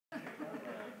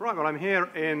Right, well, I'm here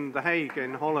in The Hague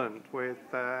in Holland with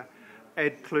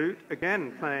Ed Kloot,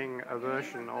 again playing a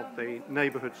version of the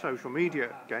neighbourhood social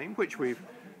media game, which we've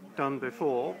done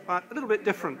before, but a little bit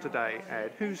different today,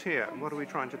 Ed. Who's here and what are we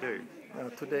trying to do?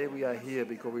 Today we are here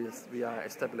because we are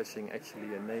establishing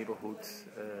actually a neighborhood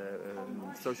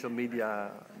social media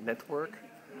network.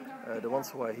 The ones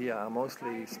who are here are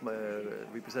mostly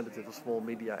representatives of small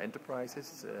media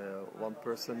enterprises,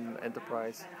 one-person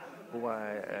enterprise, who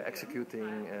are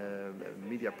executing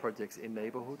media projects in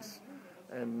neighborhoods.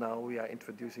 And now we are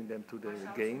introducing them to the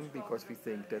game because we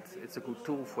think that it's a good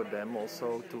tool for them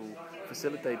also to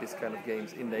facilitate this kind of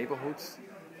games in neighborhoods,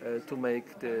 to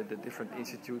make the different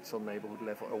institutes on neighborhood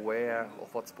level aware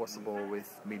of what's possible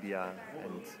with media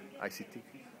and ICT.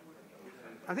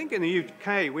 I think in the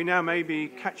UK we now may be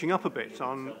catching up a bit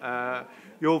on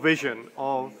your vision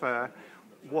of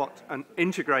what an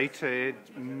integrated,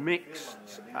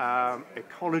 mixed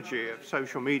ecology of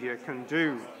social media can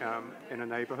do in a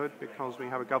neighbourhood, because we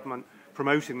have a government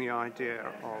promoting the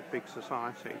idea of big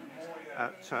society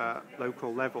at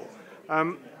local level.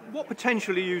 What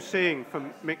potential are you seeing for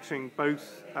mixing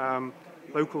both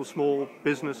local small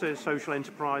businesses, social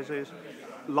enterprises,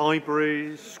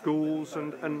 libraries, schools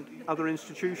and other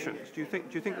institutions? Do you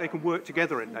think they can work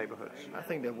together in neighbourhoods? I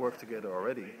think they work together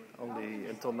already. Only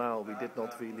until now we did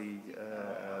not really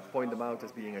point them out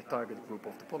as being a target group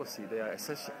of the policy. They are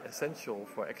essential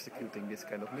for executing this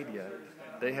kind of media.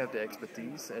 They have the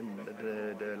expertise and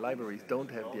the libraries don't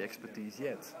have the expertise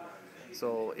yet.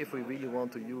 So if we really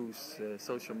want to use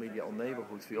social media on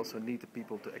neighbourhoods, we also need the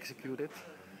people to execute it,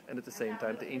 and at the same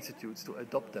time the institutes to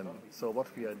adopt them. So what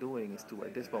we are doing is to,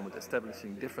 at this moment,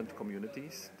 establishing different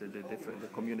communities, the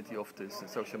community of the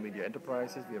social media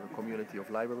enterprises. We have a community of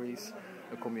libraries,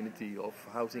 a community of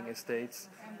housing estates,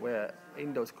 where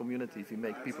in those communities we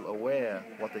make people aware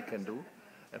what they can do.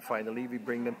 And finally we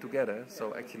bring them together,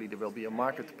 so actually there will be a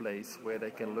marketplace where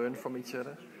they can learn from each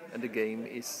other, and the game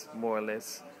is more or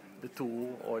less the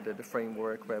tool or the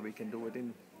framework where we can do it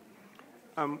in.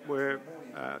 We're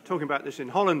talking about this in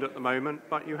Holland at the moment,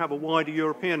 but you have a wider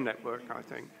European network, I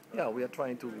think. Yeah, we are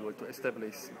trying to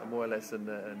establish more or less a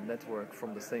network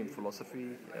from the same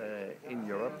philosophy in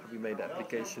Europe. We made an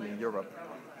application in Europe,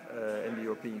 in the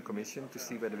European Commission, to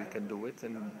see whether we can do it,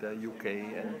 and the UK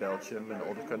and Belgium and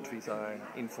all the countries are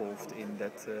involved in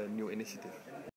that new initiative.